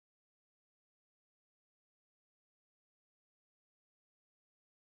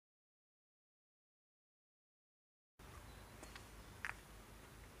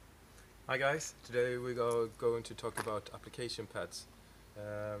Hi guys, today we are going to talk about application pads.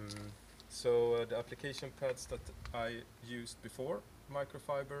 The application pads that I used before,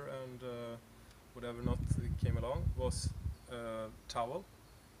 microfiber and whatever not came along, was a towel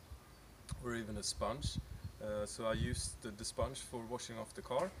or even a sponge. So I used the sponge for washing off the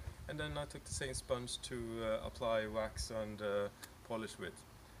car, and then I took the same sponge to apply wax and polish with.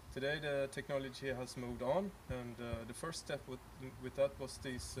 Today the technology has moved on, and the first step with that was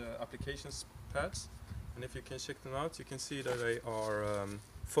these application pads. And if you can check them out, you can see that they are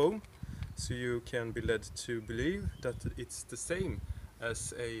foam, so you can be led to believe that it's the same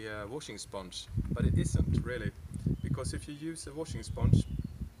as a washing sponge, but it isn't really, because if you use a washing sponge,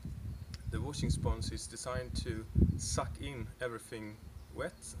 the washing sponge is designed to suck in everything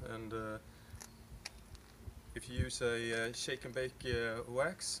wet, and if you use a shake and bake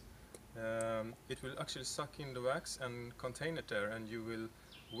wax, it will actually suck in the wax and contain it there, and you will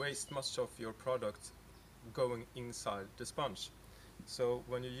waste much of your product going inside the sponge. So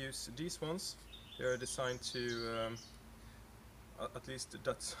when you use these ones, they are designed to, at least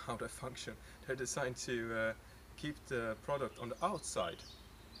that's how they function, they're designed to keep the product on the outside.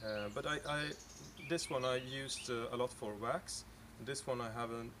 But this one I used a lot for wax. This one I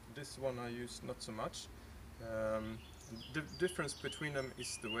haven't. This one I use not so much. The difference between them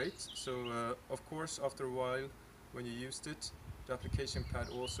is the weight. So of course, after a while, when you used it, the application pad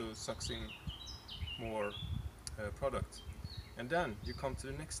also sucks in more product. And then you come to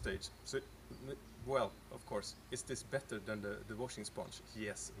the next stage. So, well, of course, is this better than the washing sponge?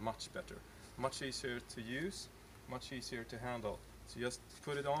 Yes, much better. Much easier to use, much easier to handle. So just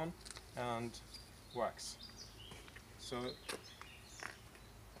put it on and wax. So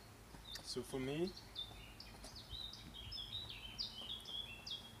for me,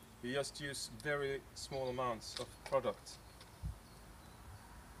 you just use very small amounts of product.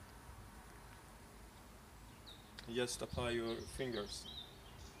 You just apply your fingers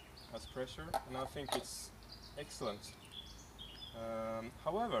as pressure, and I think it's excellent.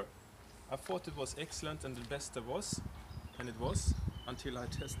 However, I thought it was excellent and the best there was, and it was, until I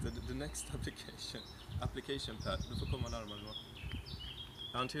tested the next application pad.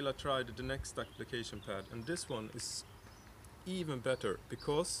 Until I tried the next application pad, and this one is even better,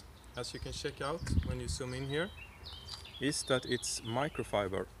 because as you can check out when you zoom in here, is that it's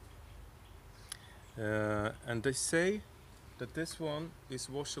microfiber. And they say that this one is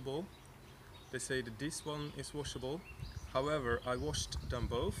washable. They say that this one is washable. However, I washed them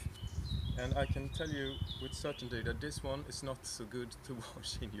both, and I can tell you with certainty that this one is not so good to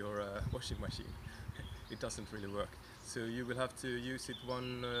wash in your washing machine. It doesn't really work. So you will have to use it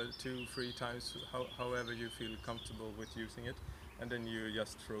 1, 2, 3 times, however you feel comfortable with using it, and then you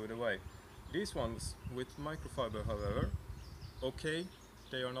just throw it away. These ones with microfiber, however, okay,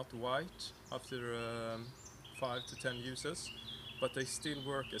 they are not white after 5 to 10 uses, but they still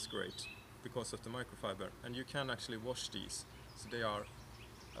work as great because of the microfiber, and you can actually wash these, so they are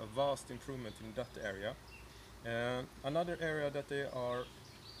a vast improvement in that area. Another area that they are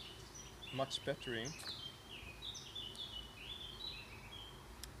much better in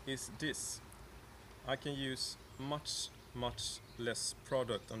is this. I can use much less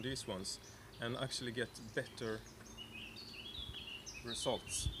product on these ones and actually get better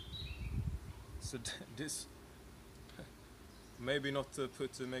results. So this, maybe not to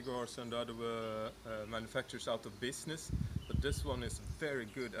put Meguiars and other manufacturers out of business, but this one is very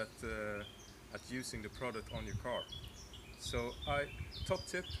good at using the product on your car. So top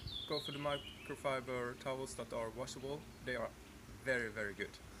tip, go for the microfiber towels that are washable. They are very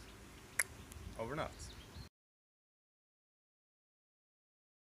good. Over and out.